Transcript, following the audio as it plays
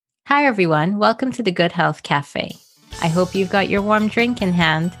Hi, everyone. Welcome to the Good Health Cafe. I hope you've got your warm drink in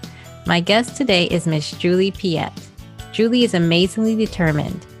hand. My guest today is Miss Julie Piette. Julie is amazingly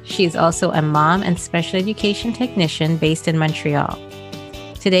determined. She is also a mom and special education technician based in Montreal.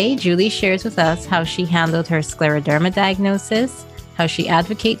 Today, Julie shares with us how she handled her scleroderma diagnosis, how she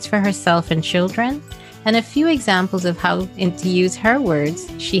advocates for herself and children, and a few examples of how, to use her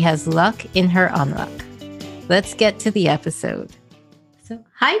words, she has luck in her unluck. Let's get to the episode. So,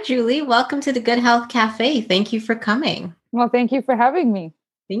 hi, Julie. Welcome to the Good Health Cafe. Thank you for coming. Well, thank you for having me.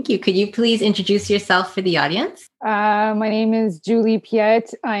 Thank you. Could you please introduce yourself for the audience? My name is Julie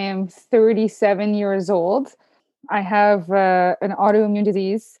Piette. I am 37 years old. I have an autoimmune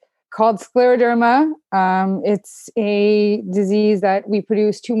disease called scleroderma. It's a disease that we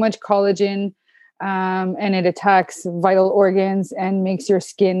produce too much collagen, and it attacks vital organs and makes your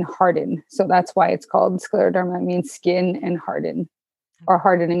skin harden. So that's why it's called scleroderma. It means skin and harden, or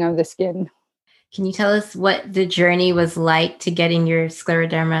hardening of the skin. Can you tell us what the journey was like to getting your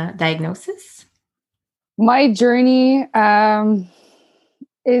scleroderma diagnosis? My journey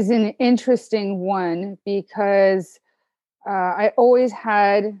is an interesting one because I always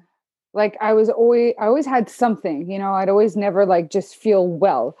had, I always had something, I'd always never just feel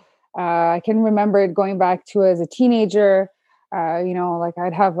well. I can remember it going back to as a teenager,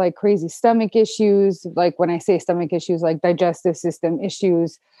 I'd have crazy stomach issues. Like when I say stomach issues, like digestive system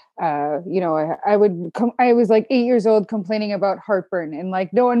issues. I was 8 years old complaining about heartburn, and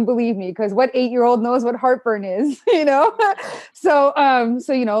no one believed me because what 8-year-old knows what heartburn is, So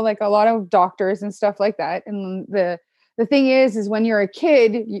a lot of doctors and stuff like that. And the thing is when you're a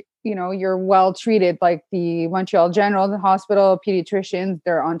kid, you're well treated, like the Montreal General, the hospital, pediatricians,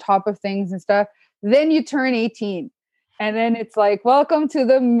 they're on top of things and stuff. Then you turn 18 and then it's welcome to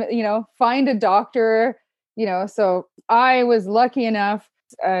the, find a doctor, so I was lucky enough.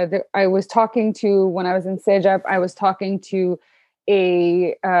 I was talking to, when I was in Cégep, I was talking to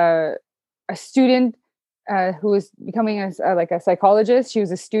a student who was becoming a psychologist. She was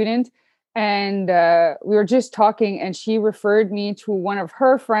a student, and we were just talking, and she referred me to one of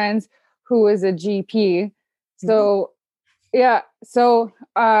her friends who was a GP. So, yeah. So,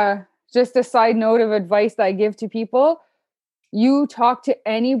 just a side note of advice that I give to people: you talk to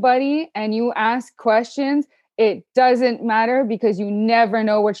anybody and you ask questions. It doesn't matter because you never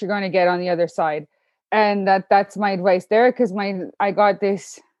know what you're going to get on the other side. And that's my advice there, because I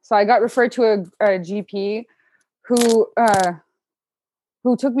got referred to a GP who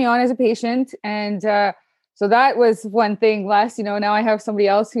took me on as a patient. And so that was one thing less, now I have somebody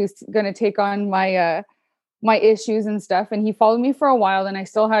else who's going to take on my issues and stuff. And he followed me for a while, and I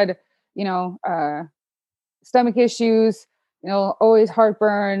still had, stomach issues, always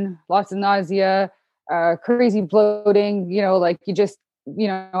heartburn, lots of nausea, crazy bloating, you just,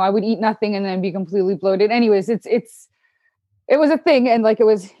 I would eat nothing and then be completely bloated. Anyways, it was a thing. And it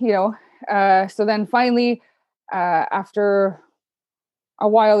was, so then finally, after a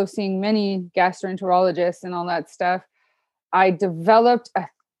while of seeing many gastroenterologists and all that stuff, I developed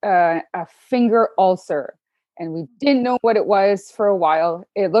a finger ulcer, and we didn't know what it was for a while.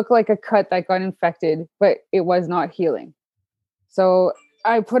 It looked like a cut that got infected, but it was not healing. So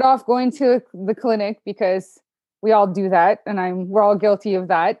I put off going to the clinic because we all do that, and we're all guilty of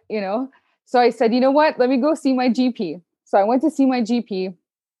that, So I said, you know what? Let me go see my GP. So I went to see my GP,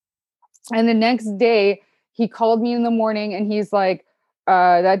 and the next day he called me in the morning, and he's like,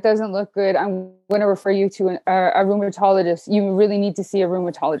 that doesn't look good. I'm going to refer you to a rheumatologist. You really need to see a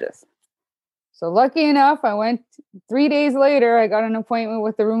rheumatologist. So lucky enough, I went 3 days later. I got an appointment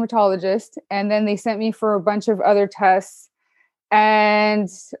with the rheumatologist, and then they sent me for a bunch of other tests. And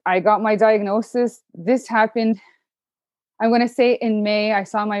I got my diagnosis. This happened, I'm going to say in May. I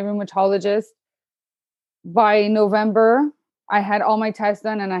saw my rheumatologist. By November, I had all my tests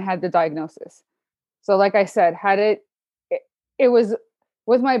done and I had the diagnosis. So like I said, it was,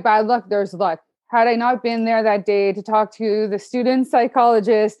 with my bad luck, there's luck. Had I not been there that day to talk to the student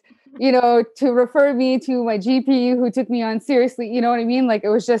psychologist, to refer me to my GP who took me on seriously, you know what I mean? It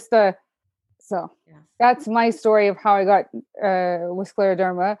was just that's my story of how I got with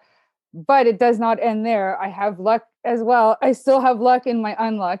scleroderma. But it does not end there. I have luck as well. I still have luck in my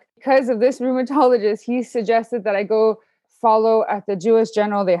unluck. Because of this rheumatologist, he suggested that I go follow at the Jewish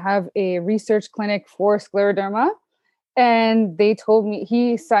General. They have a research clinic for scleroderma. And they told me,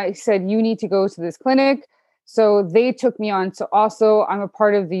 he said, you need to go to this clinic. So they took me on. So also I'm a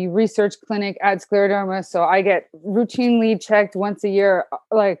part of the research clinic at scleroderma. So I get routinely checked once a year,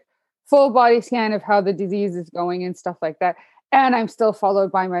 full body scan of how the disease is going and stuff like that. And I'm still followed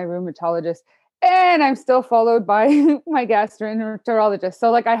by my rheumatologist. and I'm still followed by my gastroenterologist.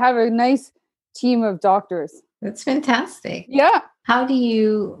 So like I have a nice team of doctors. That's fantastic. Yeah. How do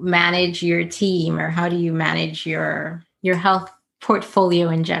you manage your team, or how do you manage your health portfolio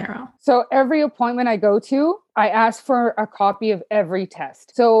in general? So every appointment I go to, I ask for a copy of every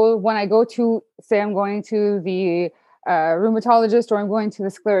test. So when I go to, say I'm going to the rheumatologist or I'm going to the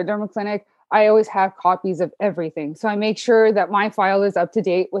scleroderma clinic, I always have copies of everything. So I make sure that my file is up to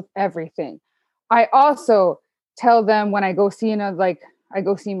date with everything. I also tell them when I go see I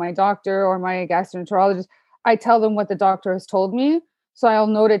go see my doctor or my gastroenterologist, I tell them what the doctor has told me. So I'll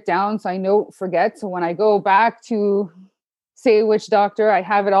note it down so I don't forget. So when I go back to say which doctor, I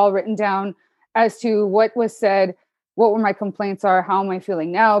have it all written down as to what was said, what were my complaints are, how am I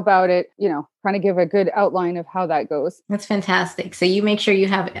feeling now about it, kind of give a good outline of how that goes. That's fantastic. So you make sure you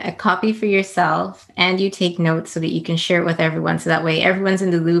have a copy for yourself and you take notes so that you can share it with everyone. So that way everyone's in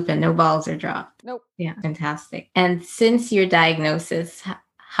the loop and no balls are dropped. Nope. Yeah, fantastic. And since your diagnosis,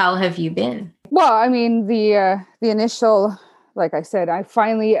 how have you been? Well, I mean, the initial, like I said, I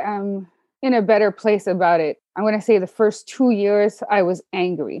finally am in a better place about it. I'm going to say the first 2 years, I was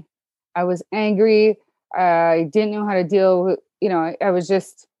angry. I didn't know how to deal with, I was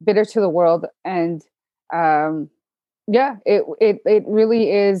just bitter to the world. And it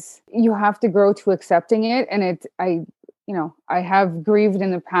really is, you have to grow to accepting it. And I have grieved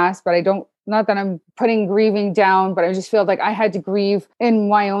in the past, but not that I'm putting grieving down, but I just feel like I had to grieve in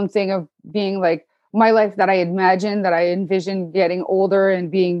my own thing of being like, my life that I imagined, that I envisioned getting older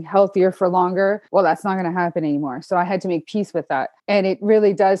and being healthier for longer. Well, that's not going to happen anymore. So I had to make peace with that. And it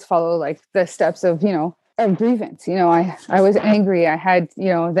really does follow like the steps of, of grievance. I was angry. I had,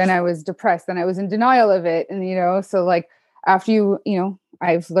 then I was depressed, then I was in denial of it. And, so like after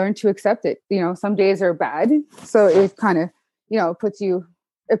I've learned to accept it. Some days are bad. So it kind of, puts you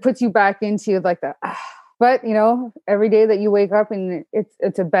back into like the, but every day that you wake up and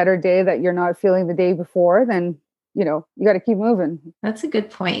it's a better day that you're not feeling the day before, then you got to keep moving. That's a good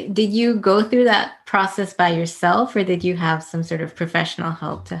point. Did you go through that process by yourself, or did you have some sort of professional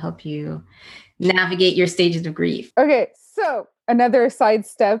help to help you navigate your stages of grief? Okay, so another side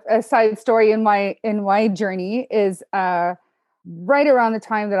story in my journey is right around the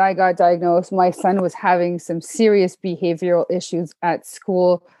time that I got diagnosed, my son was having some serious behavioral issues at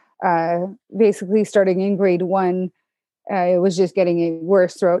school. Basically starting in grade 1, it was just getting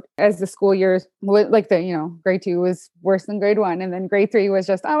worse throughout as the school years, like grade 2 was worse than grade 1. And then grade 3 was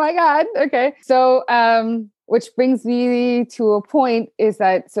just, oh my God. Okay. So, which brings me to a point is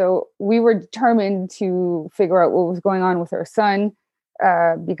that, so we were determined to figure out what was going on with our son,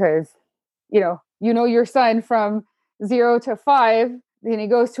 because, your son from 0 to 5, then he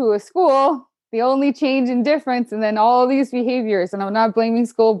goes to a school, the only change in difference, and then all these behaviors. And I'm not blaming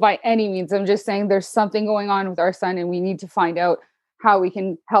school by any means. I'm just saying there's something going on with our son and we need to find out how we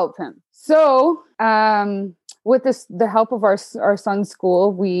can help him. So with the help of our son's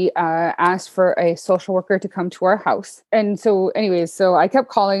school, we asked for a social worker to come to our house. And so anyways, so I kept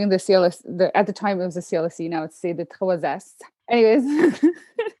calling the CLS, at the time it was the CLSC, now it's the Trois S. Anyways,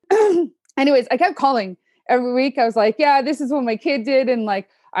 I kept calling every week. I was like, yeah, this is what my kid did. And like,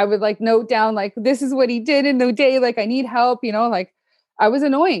 I would like note down, like, this is what he did in the day. Like, I need help, like I was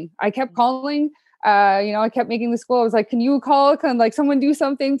annoying. I kept calling, I kept making the school. I was like, can you call? Can like someone do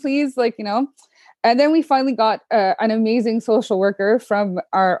something, please? Like, and then we finally got an amazing social worker from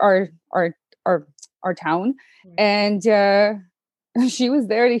our town. And she was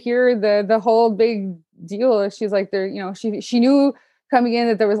there to hear the whole big deal. She's like, she knew coming in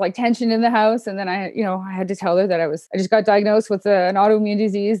that there was like tension in the house. And then I had to tell her that I just got diagnosed with an autoimmune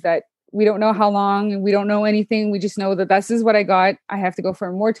disease that we don't know how long and we don't know anything. We just know that this is what I got. I have to go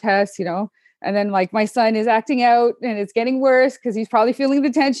for more tests, and then like my son is acting out and it's getting worse because he's probably feeling the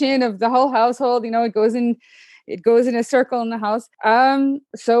tension of the whole household. It goes in a circle in the house.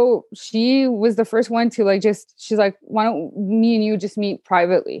 So she was the first one to like, she's like, why don't me and you just meet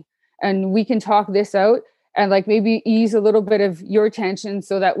privately and we can talk this out and like maybe ease a little bit of your tension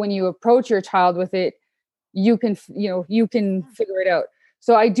so that when you approach your child with it, you can figure it out.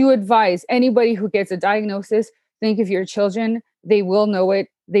 So I do advise anybody who gets a diagnosis, think of your children. They will know it.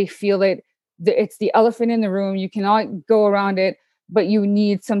 They feel it. It's the elephant in the room. You cannot go around it, but you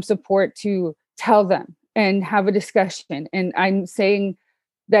need some support to tell them and have a discussion. And I'm saying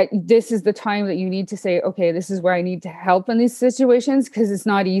that this is the time that you need to say, okay, this is where I need to help in these situations, because it's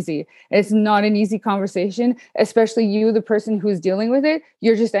not easy. It's not an easy conversation, especially you, the person who's dealing with it.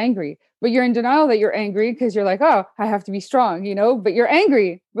 You're just angry, but you're in denial that you're angry because you're like, oh, I have to be strong, but you're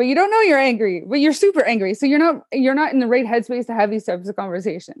angry, but you don't know you're angry, but you're super angry. So you're not in the right headspace to have these types of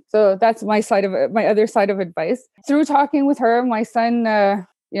conversations. So that's my other side of advice. Through talking with her, my son,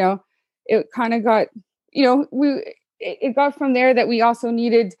 it kind of got, it got from there that we also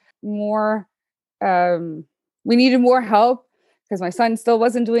needed more, we needed more help because my son still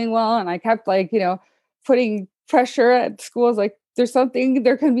wasn't doing well. And I kept putting pressure at schools, like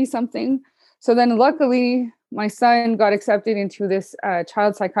there can be something. So then luckily my son got accepted into this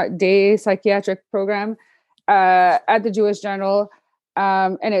day psychiatric program at the Jewish General.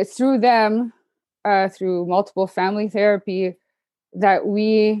 And it's through them, through multiple family therapy, that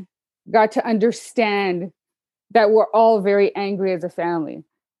we got to understand that we're all very angry as a family.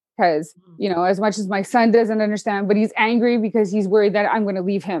 Because, as much as my son doesn't understand, but he's angry because he's worried that I'm going to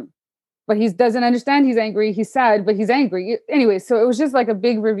leave him. But he doesn't understand he's angry. He's sad, but he's angry. Anyway, so it was just like a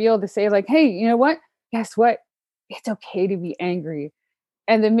big reveal to say like, hey, you know what? Guess what? It's okay to be angry.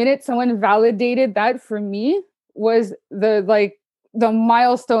 And the minute someone validated that for me was the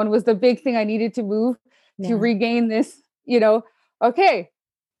milestone, was the big thing I needed to move to regain this, okay,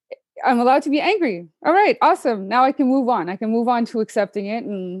 I'm allowed to be angry. All right, awesome. Now I can move on. I can move on to accepting it.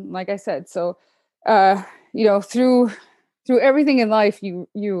 And like I said, so, through everything in life,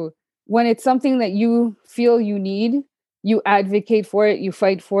 you, when it's something that you feel you need, you advocate for it, you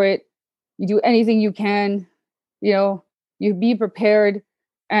fight for it, you do anything you can, you be prepared.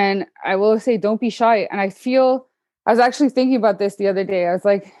 And I will say, don't be shy. And I was actually thinking about this the other day. I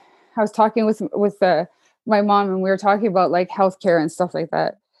was talking with my mom, and we were talking about like healthcare and stuff like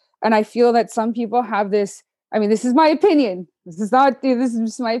that. And I feel that some people have this, I mean, this is my opinion. This is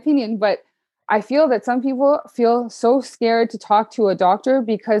just my opinion, but I feel that some people feel so scared to talk to a doctor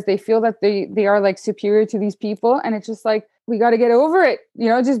because they feel that they are like superior to these people. And it's just like, we got to get over it.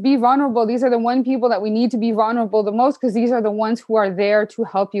 Just be vulnerable. These are the one people that we need to be vulnerable the most, because these are the ones who are there to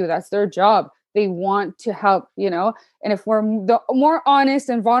help you. That's their job. They want to help, and if we're more honest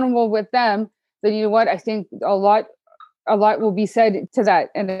and vulnerable with them, then you know what? I think a lot will be said to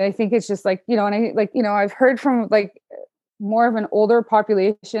that. And I think it's just like, I've heard from like more of an older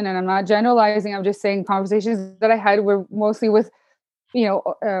population, and I'm not generalizing. I'm just saying conversations that I had were mostly with,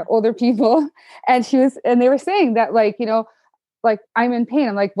 older people. And they were saying that like, like I'm in pain.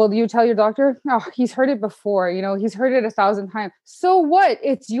 I'm like, well, do you tell your doctor? Oh, he's heard it before, he's heard it 1,000 times. So what?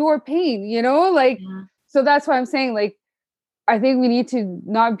 It's your pain, So that's why I'm saying like, I think we need to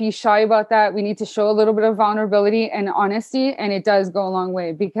not be shy about that. We need to show a little bit of vulnerability and honesty, and it does go a long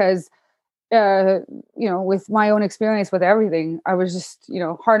way because, with my own experience with everything, I was just,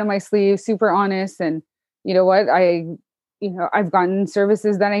 hard on my sleeve, super honest, and you know what, I've gotten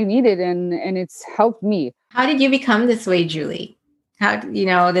services that I needed, and it's helped me. How did you become this way, Julie? How,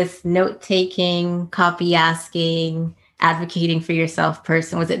 this note-taking, copy asking, advocating for yourself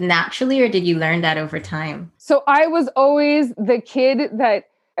person? Was it naturally, or did you learn that over time? So I was always the kid that,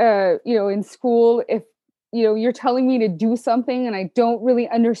 in school, if, you're telling me to do something and I don't really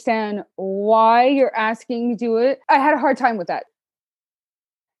understand why you're asking me to do it, I had a hard time with that.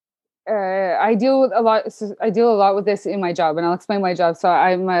 I deal a lot with this in my job, and I'll explain my job. So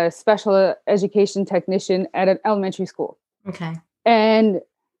I'm a special education technician at an elementary school. Okay. And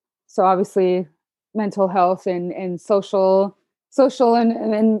so obviously mental health and social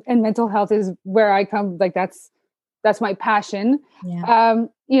and mental health is where I come. Like that's my passion. Yeah.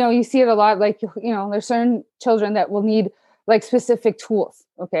 You see it a lot. Like, there's certain children that will need like specific tools.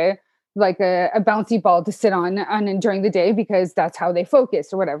 Okay. Like a bouncy ball to sit on during the day because that's how they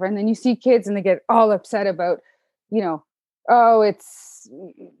focus or whatever. And then you see kids and they get all upset about, oh, it's,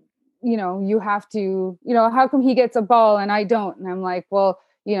 you have to, how come he gets a ball and I don't? And I'm like, well,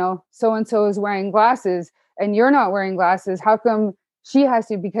 so-and-so is wearing glasses and you're not wearing glasses. How come she has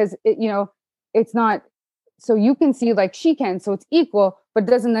to? Because it's not, so you can see like she can, so it's equal, but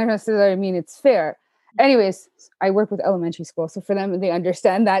doesn't necessarily mean it's fair. Anyways, I work with elementary school. So for them, they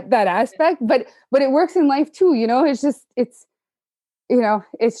understand that aspect, but it works in life too. You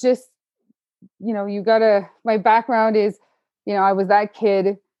gotta, my background is, I was that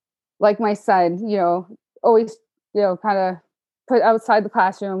kid, like my son, always, kind of put outside the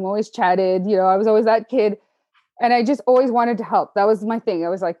classroom, always chatted, I was always that kid. And I just always wanted to help. That was my thing. I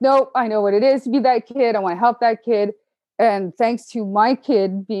was like, nope, I know what it is to be that kid. I want to help that kid. And thanks to my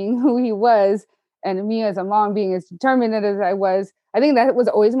kid being who he was, and me as a mom being as determined as I was, I think that was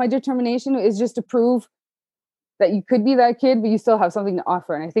always my determination, is just to prove that you could be that kid, but you still have something to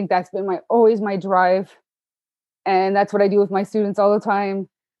offer. And I think that's been always my drive. And that's what I do with my students all the time.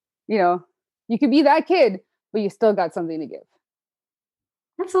 You know, you could be that kid, but you still got something to give.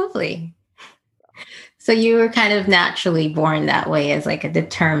 That's lovely. So you were kind of naturally born that way, as like a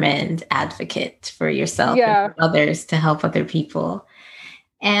determined advocate for yourself and Yeah. for others, to help other people.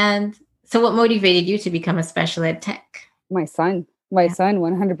 And so what motivated you to become a special ed tech? My son, Yeah.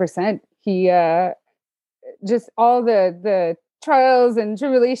 100%. He, just all the trials and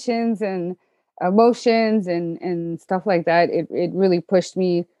tribulations and emotions and stuff like that. It really pushed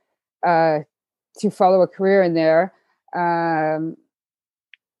me, to follow a career in there. Um,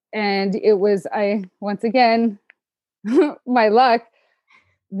 and it was, once again, my luck,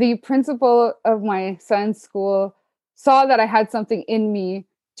 the principal of my son's school saw that I had something in me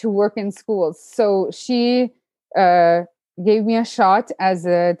to work in schools. So she, uh, gave me a shot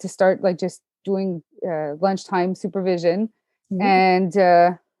to start like just doing lunchtime supervision. Ooh. And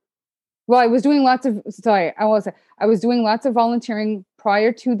well, I was doing I was doing lots of volunteering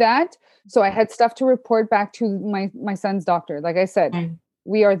prior to that. So I had stuff to report back to my son's doctor. Like I said, Mm.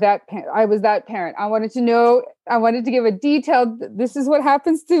 I was that parent. I wanted to know, I wanted to give a detailed, this is what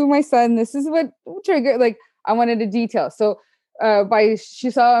happens to my son. This is what triggered, like I wanted a detail. So she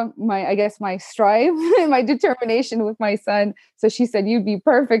saw I guess my strive and my determination with my son. So she said, you'd be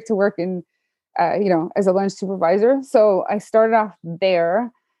perfect to work in, as a lunch supervisor. So I started off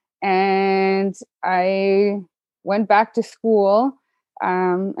there and I went back to school,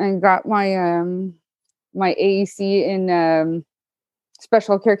 and got my AEC in,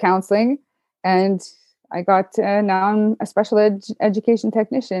 special care counseling, and I got now I'm a special education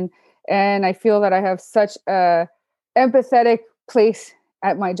technician, and I feel that I have such a empathetic place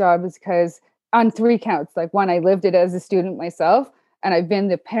at my job, is because on three counts. Like, one, I lived it as a student myself, and I've been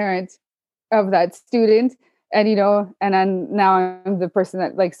the parent of that student, and and then now I'm the person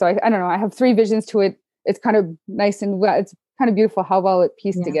that, like, so I don't know, I have three visions to it. It's kind of nice, and it's kind of beautiful how well it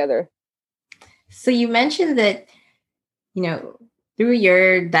pieced Yeah. together. So you mentioned that, you know, through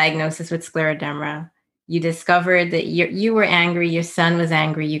your diagnosis with scleroderma, you discovered that you were angry, your son was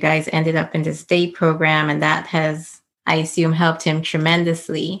angry, you guys ended up in this day program, and that has, I assume, helped him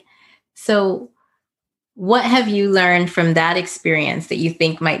tremendously. So what have you learned from that experience that you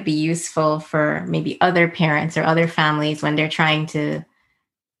think might be useful for maybe other parents or other families when they're trying to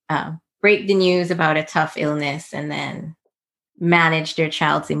break the news about a tough illness and then manage their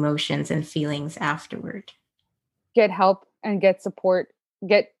child's emotions and feelings afterward? Get help and get support.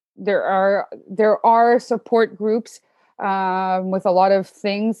 There are support groups, with a lot of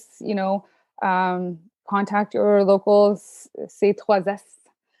things. Contact your local C3S.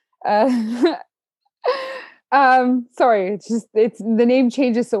 Uh, sorry, it's the name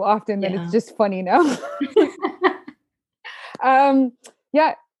changes so often that it's Yeah. just funny now.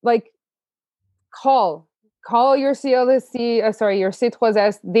 Yeah, like, call your CLSC, your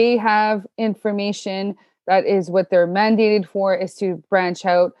C3S. They have information. That is what they're mandated for, is to branch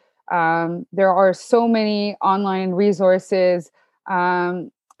out. There are so many online resources,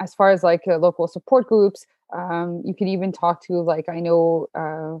 as far as like local support groups. You could even talk to, like, I know,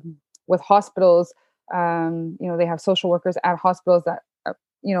 with hospitals, they have social workers at hospitals that,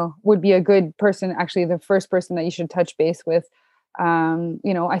 would be a good person, actually the first person that you should touch base with.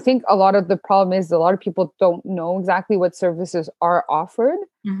 I think a lot of the problem is a lot of people don't know exactly what services are offered.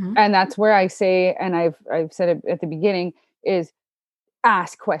 Mhm. And that's where I say, and I've said it at the beginning, is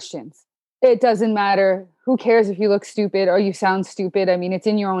ask questions. It doesn't matter. Who cares if you look stupid or you sound stupid? I mean, it's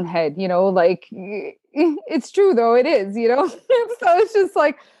in your own head, like, it's true though. It is, so it's just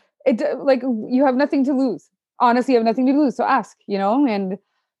like, like, you have nothing to lose. Honestly, you have nothing to lose. So ask, and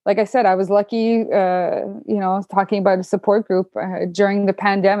like I said, I was lucky, talking about a support group during the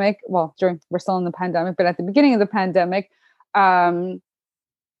pandemic. Well, we're still in the pandemic, but at the beginning of the pandemic, the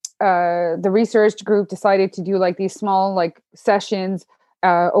research group decided to do like these small like sessions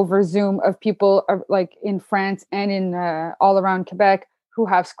over Zoom of people like in France and in all around Quebec who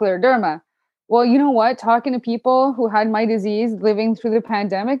have scleroderma. Well, you know what? Talking to people who had my disease living through the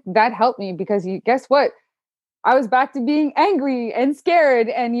pandemic, that helped me, because guess what? I was back to being angry and scared,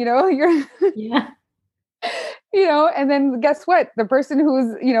 and you're Yeah. and then guess what? The person who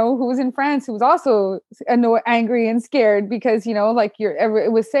was in France, who was also angry and scared, because like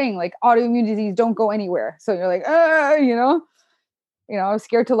it was saying like autoimmune disease don't go anywhere. So you're like, I was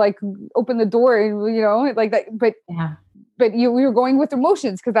scared to like open the door, and like that. Yeah. But we were going with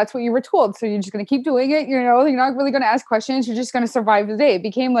emotions because that's what you were told. So you're just going to keep doing it. You're not really going to ask questions. You're just going to survive the day. It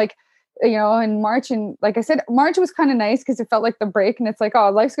became like, in March, and like I said, March was kind of nice because it felt like the break, and it's like, oh,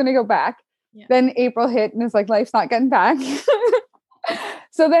 life's going to go back. Yeah. Then April hit and it's like, life's not getting back.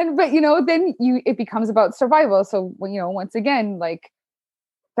 So then, but then it becomes about survival. So when, once again, like,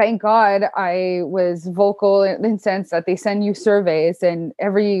 thank God I was vocal in the sense that they send you surveys, and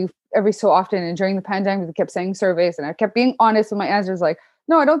every so often, and during the pandemic, they kept saying surveys, and I kept being honest with my answers. Like,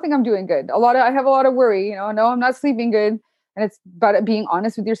 no, I don't think I'm doing good. I have a lot of worry, no, I'm not sleeping good. And it's about being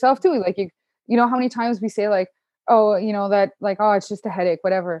honest with yourself too. Like, how many times we say like, oh, that like, oh, it's just a headache,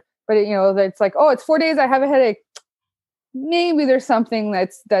 whatever. But that's like, oh, it's 4 days I have a headache. Maybe there's something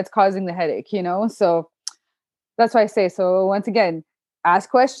that's causing the headache, so that's why I say, so once again, ask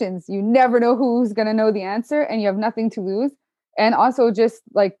questions. You never know who's going to know the answer, and you have nothing to lose. And also just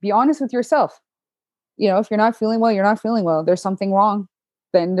like, be honest with yourself. If you're not feeling well, you're not feeling well. There's something wrong.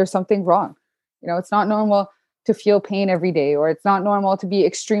 Then there's something wrong. It's not normal to feel pain every day, or it's not normal to be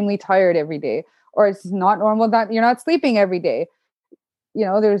extremely tired every day, or it's not normal that you're not sleeping every day.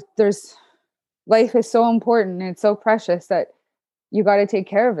 There's life is so important and it's so precious that you got to take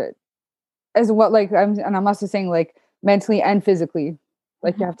care of it as well. Like, I'm also saying, like, mentally and physically,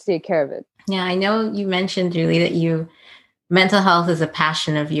 like, you have to take care of it. Yeah. I know you mentioned, Julie, that mental health is a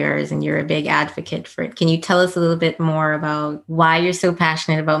passion of yours and you're a big advocate for it. Can you tell us a little bit more about why you're so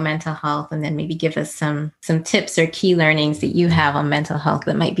passionate about mental health, and then maybe give us some tips or key learnings that you have on mental health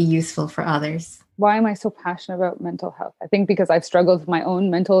that might be useful for others? Why am I so passionate about mental health? I think because I've struggled with my own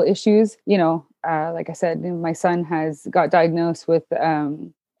mental issues. Like I said, my son has got diagnosed with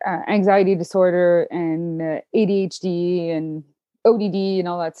anxiety disorder and ADHD and ODD and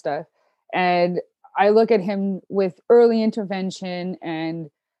all that stuff. And I look at him with early intervention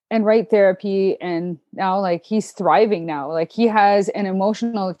and right therapy, and now, like, he's thriving now. Like, he has an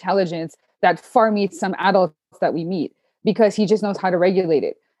emotional intelligence that far meets some adults that we meet, because he just knows how to regulate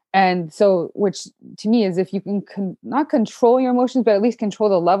it. And so, which to me is, if you can not control your emotions, but at least control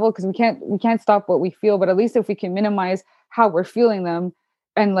the level, because we can't stop what we feel, but at least if we can minimize how we're feeling them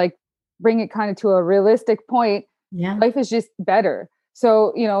and like bring it kind of to a realistic point, Yeah. life is just better.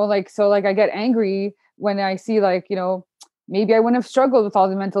 So, like I get angry when I see, like, maybe I wouldn't have struggled with all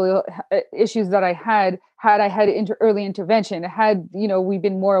the mental issues that I had I had early intervention, had, we've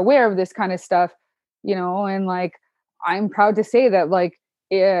been more aware of this kind of stuff, and like, I'm proud to say that, like,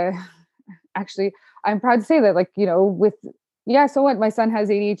 yeah, actually, I'm proud to say that, like, so what? My son has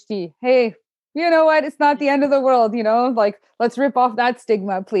ADHD. Hey, you know what? It's not the end of the world, like, let's rip off that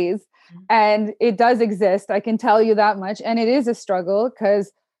stigma, please. And it does exist. I can tell you that much. And it is a struggle,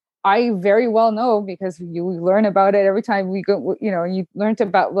 because I very well know, because you learn about it every time we go, you learned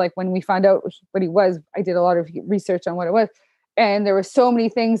about, like, when we found out what he was, I did a lot of research on what it was. And there were so many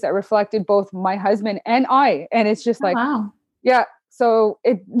things that reflected both my husband and I. And it's just like, wow. Yeah. So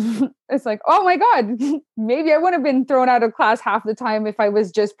it's like, oh my God, maybe I would have been thrown out of class half the time if I was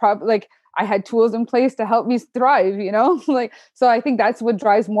just like, I had tools in place to help me thrive, like, so I think that's what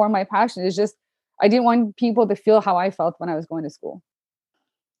drives more my passion, is just, I didn't want people to feel how I felt when I was going to school.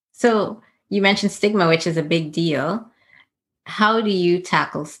 So you mentioned stigma, which is a big deal. How do you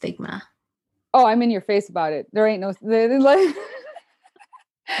tackle stigma? Oh, I'm in your face about it. There ain't no, like,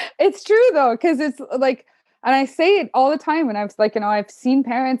 it's true though, because it's like, and I say it all the time. And I was like, I've seen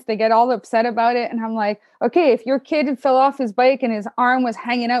parents, they get all upset about it. And I'm like, okay, if your kid fell off his bike and his arm was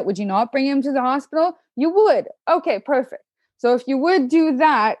hanging out, would you not bring him to the hospital? You would. Okay, perfect. So if you would do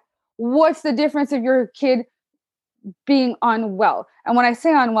that, what's the difference of your kid being unwell? And when I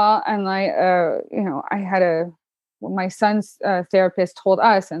say unwell, and I had my son's therapist told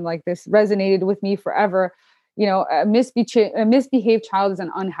us, and like, this resonated with me forever. A misbehaved child is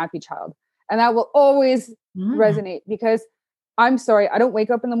an unhappy child. And that will always resonate, because I'm sorry, I don't wake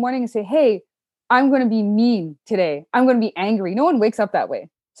up in the morning and say, hey, I'm going to be mean today. I'm going to be angry. No one wakes up that way.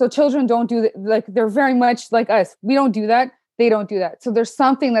 So children don't do that. Like, they're very much like us. We don't do that. They don't do that. So there's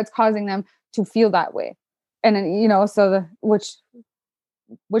something that's causing them to feel that way. And then, so which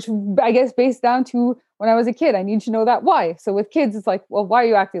I guess based down to when I was a kid, I need to know that why. So with kids, it's like, well, why are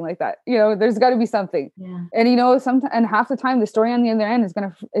you acting like that? There's got to be something. Yeah. And and half the time, the story on the other end is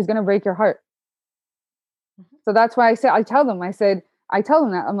gonna break your heart. So that's why I tell them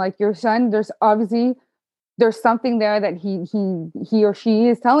that, I'm like, your son, there's something there that he or she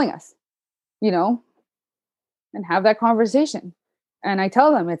is telling us, and have that conversation. And I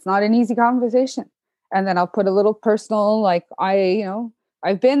tell them it's not an easy conversation. And then I'll put a little personal, like,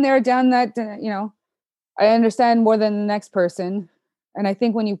 I've been there, done that, I understand more than the next person. And I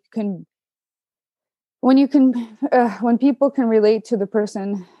think when people can relate to the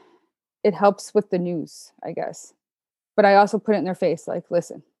person, it helps with the news, I guess. But I also put it in their face, like,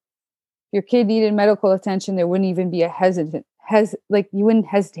 listen, if your kid needed medical attention, there wouldn't even be a you wouldn't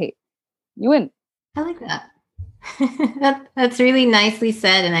hesitate. you win. I like that. That's really nicely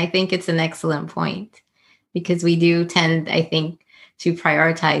said. And I think it's an excellent point because we do tend, I think, to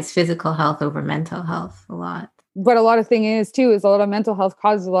prioritize physical health over mental health a lot. But a lot of thing is too, is a lot of mental health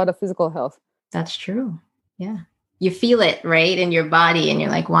causes a lot of physical health. That's true. Yeah. You feel it, right, in your body, and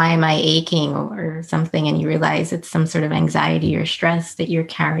you're like, why am I aching or something? And you realize it's some sort of anxiety or stress that you're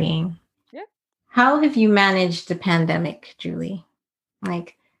carrying. Yeah. How have you managed the pandemic, Julie?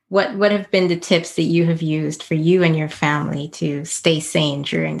 Like, what have been the tips that you have used for you and your family to stay sane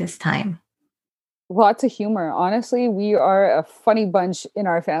during this time? Lots of humor. Honestly, we are a funny bunch in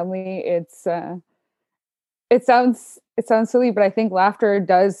our family. It sounds silly, but I think laughter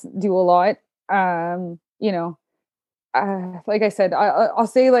does do a lot. You know, like I said, I'll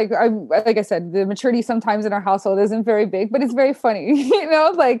say like I said, the maturity sometimes in our household isn't very big, but it's very funny.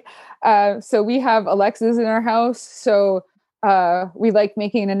 So we have Alexas in our house, so we like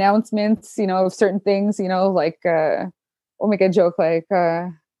making announcements, of certain things. We'll make a joke like,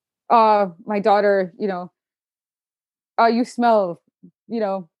 my daughter, you smell,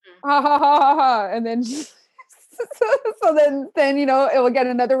 ha ha ha ha ha, and then so then it will get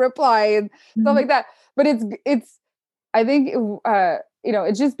another reply and stuff like that. But it's I think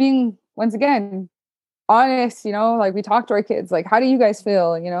it's just being, once again, honest. Like, we talk to our kids, like, how do you guys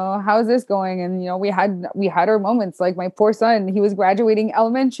feel? How's this going? And we had our moments. Like, my poor son, he was graduating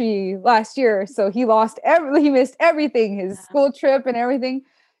elementary last year, so he missed everything, his school trip and everything.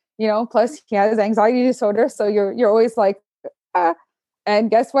 Plus he has anxiety disorder, so you're always like, ah.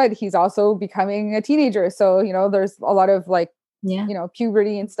 And guess what? He's also becoming a teenager, so there's a lot of like, Yeah.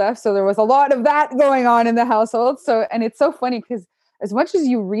 puberty and stuff. So there was a lot of that going on in the household. So, and it's so funny because as much as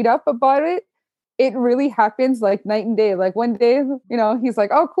you read up about it, it really happens like night and day. Like, one day, he's like,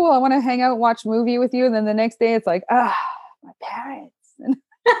 oh, cool, I want to hang out and watch a movie with you. And then the next day it's like, my parents. And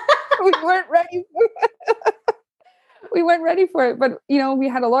we weren't ready for it. We weren't ready for it. But, we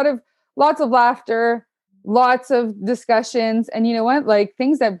had lots of laughter, lots of discussions, and you know what, like,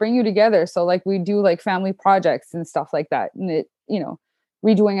 things that bring you together. So like, we do like family projects and stuff like that, and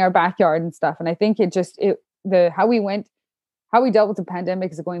redoing our backyard and stuff. And I think how we dealt with the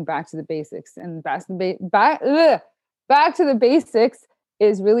pandemic is going back to the basics, and back to the basics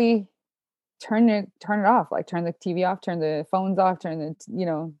is really turn it off. Like, turn the TV off, turn the phones off, turn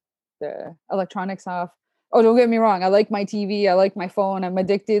the electronics off. Oh, don't get me wrong, I like my TV, I like my phone, I'm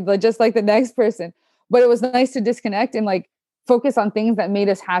addicted, like, just like the next person. But it was nice to disconnect and like focus on things that made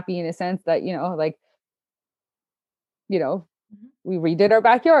us happy, in a sense that, we redid our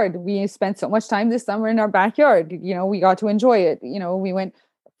backyard. We spent so much time this summer in our backyard. We got to enjoy it. We went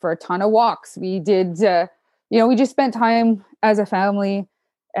for a ton of walks. We did, we just spent time as a family.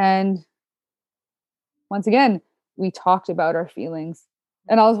 And once again, we talked about our feelings.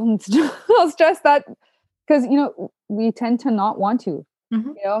 And I'll stress that because, we tend to not want to.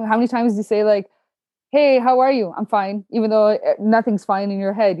 How many times do you say like, hey, how are you? I'm fine. Even though nothing's fine in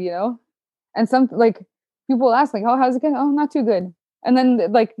your head, and some like people ask like, oh, how's it going? Oh, not too good. And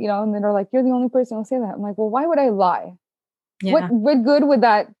then like, and then they're like, you're the only person who'll say that. I'm like, well, why would I lie? Yeah. What good would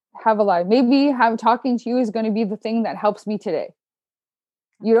that have a lie? Maybe talking to you is going to be the thing that helps me today.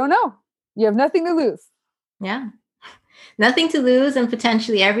 You don't know. You have nothing to lose. Yeah. Nothing to lose and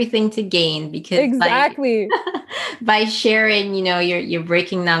potentially everything to gain, because exactly by sharing, you're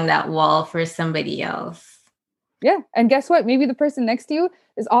breaking down that wall for somebody else. Yeah. And guess what? Maybe the person next to you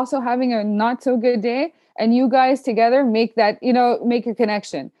is also having a not so good day, and you guys together make that, make a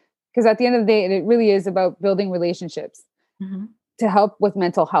connection. Because at the end of the day, it really is about building relationships to help with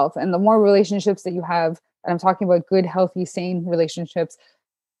mental health. And the more relationships that you have, and I'm talking about good, healthy, sane relationships,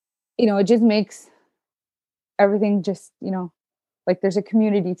 it just makes everything just, like, there's a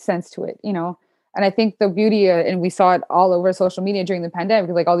community sense to it, And I think the beauty, and we saw it all over social media during the pandemic,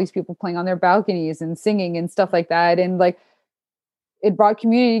 like all these people playing on their balconies and singing and stuff like that. And like, it brought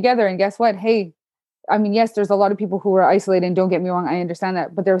community together. And guess what? Hey, I mean, yes, there's a lot of people who were isolated, and don't get me wrong, I understand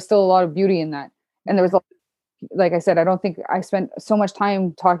that, but there was still a lot of beauty in that. And there was, like I said, I don't think I spent so much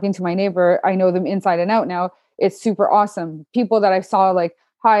time talking to my neighbor. I know them inside and out now. It's super awesome. People that I saw like,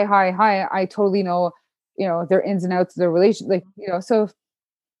 hi, I totally know, their ins and outs of their relation. Like, so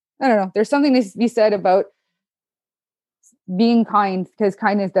I don't know. There's something to be said about being kind, because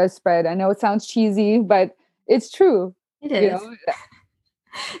kindness does spread. I know it sounds cheesy, but it's true. It is.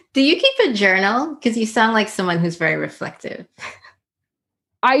 Do you keep a journal? Because you sound like someone who's very reflective.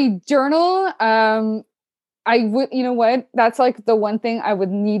 I journal. I would, you know what? That's like the one thing I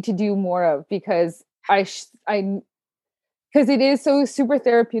would need to do more of, because because it is so super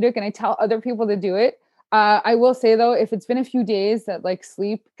therapeutic, and I tell other people to do it. I will say though, if it's been a few days that like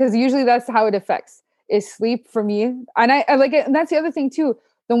sleep, because usually that's how it affects is sleep for me. And I like it. And that's the other thing too.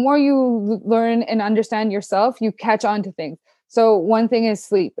 The more you learn and understand yourself, you catch on to things. So one thing is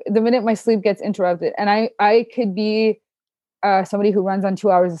sleep. The minute my sleep gets interrupted, and I could be somebody who runs on 2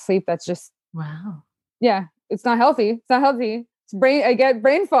 hours of sleep, that's just, Wow. yeah, it's not healthy. It's not healthy. I get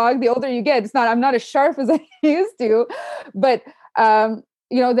brain fog the older you get. I'm not as sharp as I used to, but then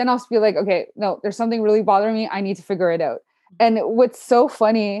I'll be like, okay, no, there's something really bothering me. I need to figure it out. And what's so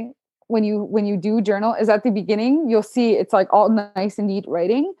funny when you do journal is at the beginning, you'll see it's like all nice and neat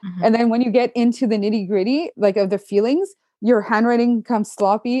writing. Mm-hmm. And then when you get into the nitty gritty, like of the feelings, your handwriting becomes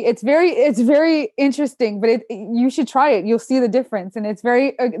sloppy. It's very interesting, but you should try it. You'll see the difference. And it's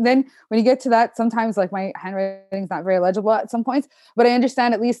very, then when you get to that, sometimes like my handwriting is not very legible at some points, but I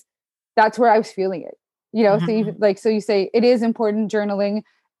understand at least that's where I was feeling it, Mm-hmm. So you say it is important journaling,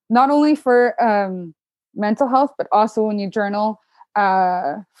 not only for mental health, but also when you journal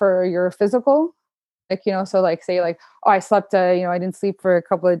for your physical, so like say like, oh, I slept, I didn't sleep for a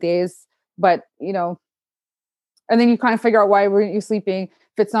couple of days, but and then you kind of figure out why weren't you sleeping.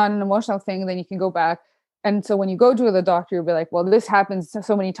 If it's not an emotional thing, then you can go back. And so when you go to the doctor, you'll be like, well, this happens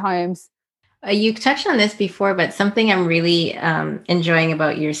so many times. You touched on this before, but something I'm really enjoying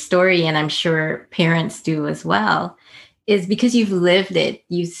about your story, and I'm sure parents do as well, is because you've lived it.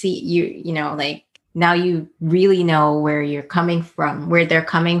 You see, like now you really know where you're coming from, where they're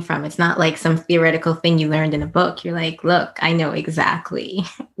coming from. It's not like some theoretical thing you learned in a book. You're like, look, I know exactly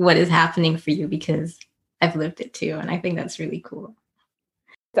what is happening for you because I've lived it too. And I think that's really cool.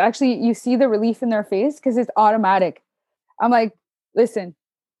 It's actually, you see the relief in their face because it's automatic. I'm like, listen,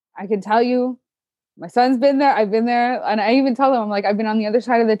 I can tell you, my son's been there, I've been there. And I even tell them, I'm like, I've been on the other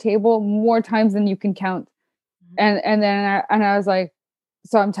side of the table more times than you can count. And then I was like,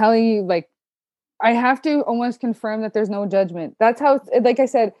 so I'm telling you, like, I have to almost confirm that there's no judgment. That's how, like I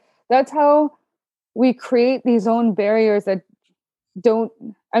said, that's how we create these own barriers that don't,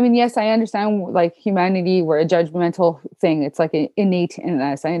 I mean, yes, I understand like humanity, we're a judgmental thing. It's like innate in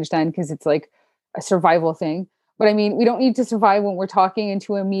us. I understand because it's like a survival thing. But I mean, we don't need to survive when we're talking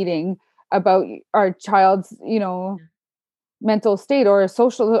into a meeting about our child's, mental state or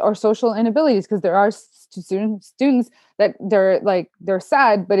social inabilities, because there are students that they're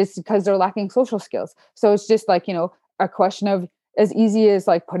sad, but it's because they're lacking social skills. So it's just like, a question of as easy as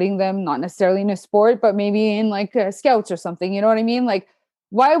like putting them not necessarily in a sport, but maybe in like scouts or something, you know what I mean? Like,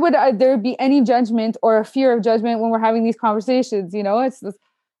 why would there be any judgment or a fear of judgment when we're having these conversations? I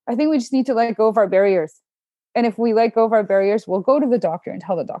think we just need to let go of our barriers. And if we let go of our barriers, we'll go to the doctor and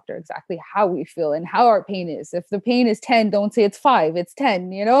tell the doctor exactly how we feel and how our pain is. If the pain is 10, don't say it's 5, it's 10,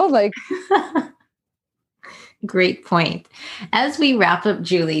 like. Great point. As we wrap up,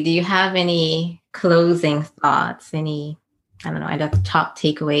 Julie, do you have any closing thoughts? Any, I don't know, either top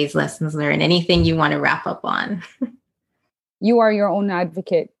takeaways, lessons learned, anything you want to wrap up on? You are your own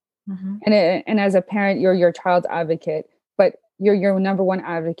advocate. Mm-hmm. And as a parent, you're your child's advocate, but you're your number one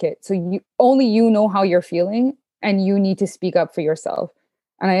advocate. So you know how you're feeling, and you need to speak up for yourself.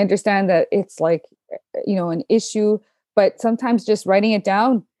 And I understand that it's like, an issue, but sometimes just writing it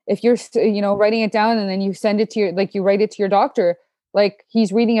down, if you're, writing it down and then you send it to you write it to your doctor, like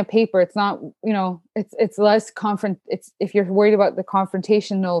he's reading a paper. It's not, it's less it's, if you're worried about the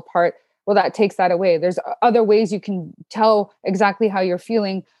confrontational part, well, that takes that away. There's other ways you can tell exactly how you're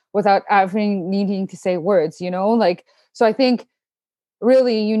feeling without needing to say words, so I think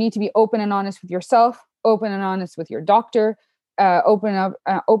really you need to be open and honest with yourself, open and honest with your doctor, open and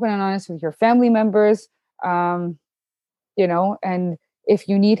honest with your family members, and if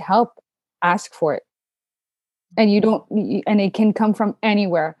you need help, ask for it. And and it can come from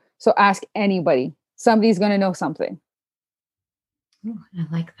anywhere. So ask anybody. Somebody's going to know something. Ooh, I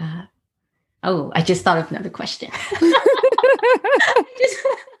like that. Oh, I just thought of another question.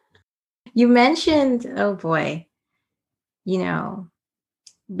 You mentioned, oh boy,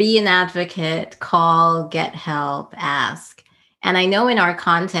 be an advocate, call, get help, ask. And I know in our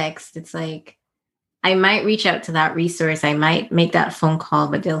context, it's like, I might reach out to that resource. I might make that phone call,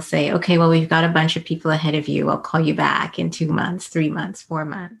 but they'll say, okay, well, we've got a bunch of people ahead of you. I'll call you back in 2 months, 3 months, 4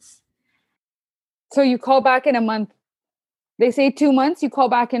 months. So you call back in a month. They say 2 months, you call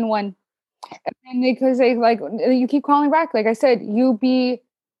back in 1. And because you keep calling back, like I said, you be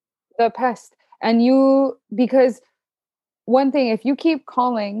the pest. And because one thing, if you keep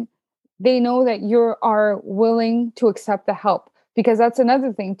calling, they know that you are willing to accept the help, because that's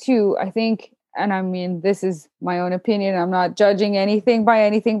another thing too. I think, and I mean, this is my own opinion, I'm not judging anything by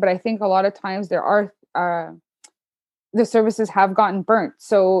anything, but I think a lot of times the services have gotten burnt.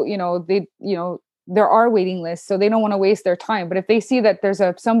 So, there are waiting lists, so they don't want to waste their time. But if they see that there's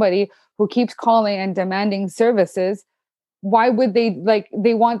somebody who keeps calling and demanding services, why would they, like,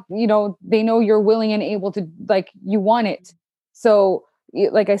 they want, they know you're willing and able to, like, you want it. So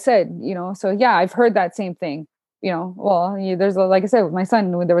like I said, so yeah, I've heard that same thing, well, there's like I said, with my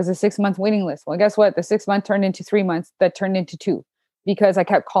son, when there was a 6-month waiting list. Well, guess what? The 6 month turned into 3 months, that turned into 2, because I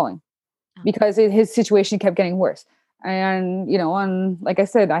kept calling, because his situation kept getting worse. And, like I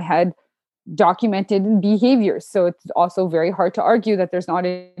said, I had documented behaviors. So it's also very hard to argue that there's not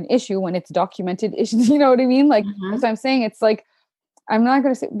an issue when it's documented issues. You know what I mean? Like, that's what I'm saying. It's like, I'm not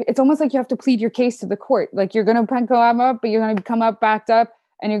going to say, it's almost like you have to plead your case to the court. Like, you're going to come up, but you're going to come up backed up,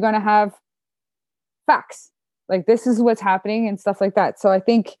 and you're going to have facts. Like, this is what's happening and stuff like that. So I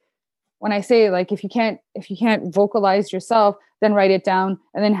think when I say, like, if you can't vocalize yourself, then write it down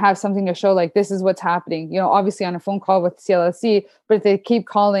and then have something to show, like, this is what's happening, obviously on a phone call with CLSC. But if they keep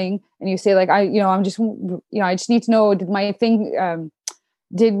calling and you say, like, I just need to know, did my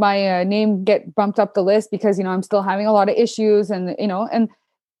name get bumped up the list because, I'm still having a lot of issues, and, and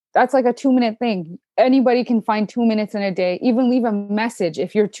that's like a 2-minute thing. Anybody can find 2 minutes in a day, even leave a message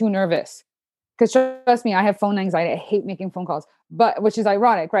if you're too nervous. Because trust me, I have phone anxiety. I hate making phone calls, which is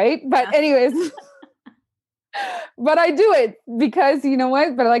ironic, right? But anyways, but I do it because, you know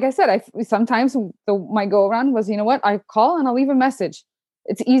what? But like I said, sometimes my go around was, I call and I'll leave a message.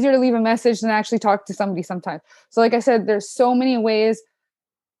 It's easier to leave a message than actually talk to somebody sometimes. So like I said, there's so many ways.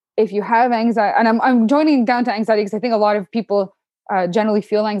 If you have anxiety, and I'm joining down to anxiety because I think a lot of people generally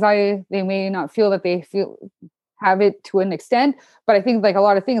feel anxiety. They may not feel that they have it to an extent, but I think, like, a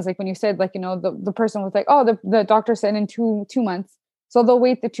lot of things, like when you said, like, the person was like, oh, the doctor said in two months. So they'll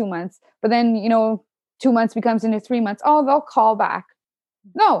wait the 2 months, but then, 2 months becomes into 3 months. Oh, they'll call back.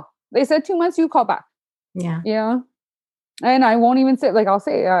 No, they said 2 months, you call back. Yeah. And I won't even say, like, I'll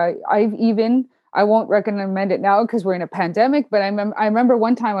say, I won't recommend it now because we're in a pandemic, but I remember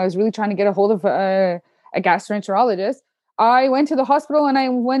one time I was really trying to get a hold of a gastroenterologist. I went to the hospital and I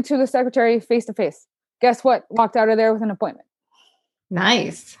went to the secretary face to face. Guess what? Walked out of there with an appointment.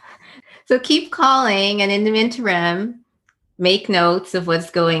 Nice. So keep calling, and in the interim, make notes of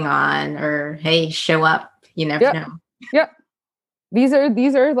what's going on, or, hey, show up. You never know. Yep.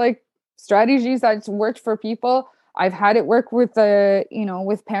 These are like strategies that's worked for people. I've had it work with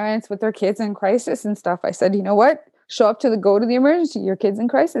with parents with their kids in crisis and stuff. I said, you know what? Go to the emergency. Your kid's in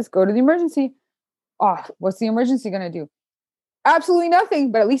crisis. Go to the emergency. Oh, what's the emergency going to do? Absolutely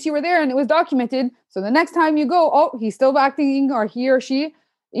nothing, but at least you were there and it was documented. So the next time you go, oh, he's still acting, or he or she,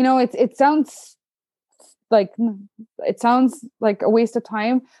 it sounds like a waste of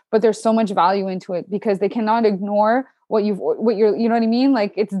time, but there's so much value into it because they cannot ignore what you're, you know what I mean?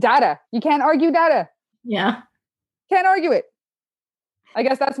 Like, it's data. You can't argue data. Yeah. Can't argue it. I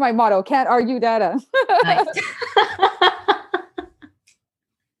guess that's my motto. Can't argue data. Nice.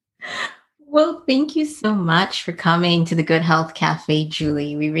 Well, thank you so much for coming to the Good Health Cafe,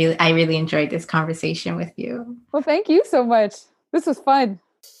 Julie. I really enjoyed this conversation with you. Well, thank you so much. This was fun.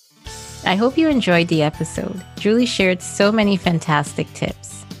 I hope you enjoyed the episode. Julie shared so many fantastic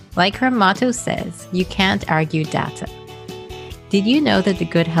tips. Like her motto says, you can't argue data. Did you know that the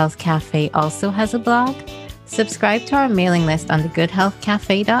Good Health Cafe also has a blog? Subscribe to our mailing list on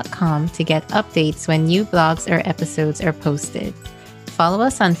thegoodhealthcafe.com to get updates when new blogs or episodes are posted. Follow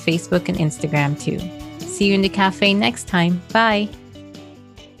us on Facebook and Instagram too. See you in the cafe next time. Bye.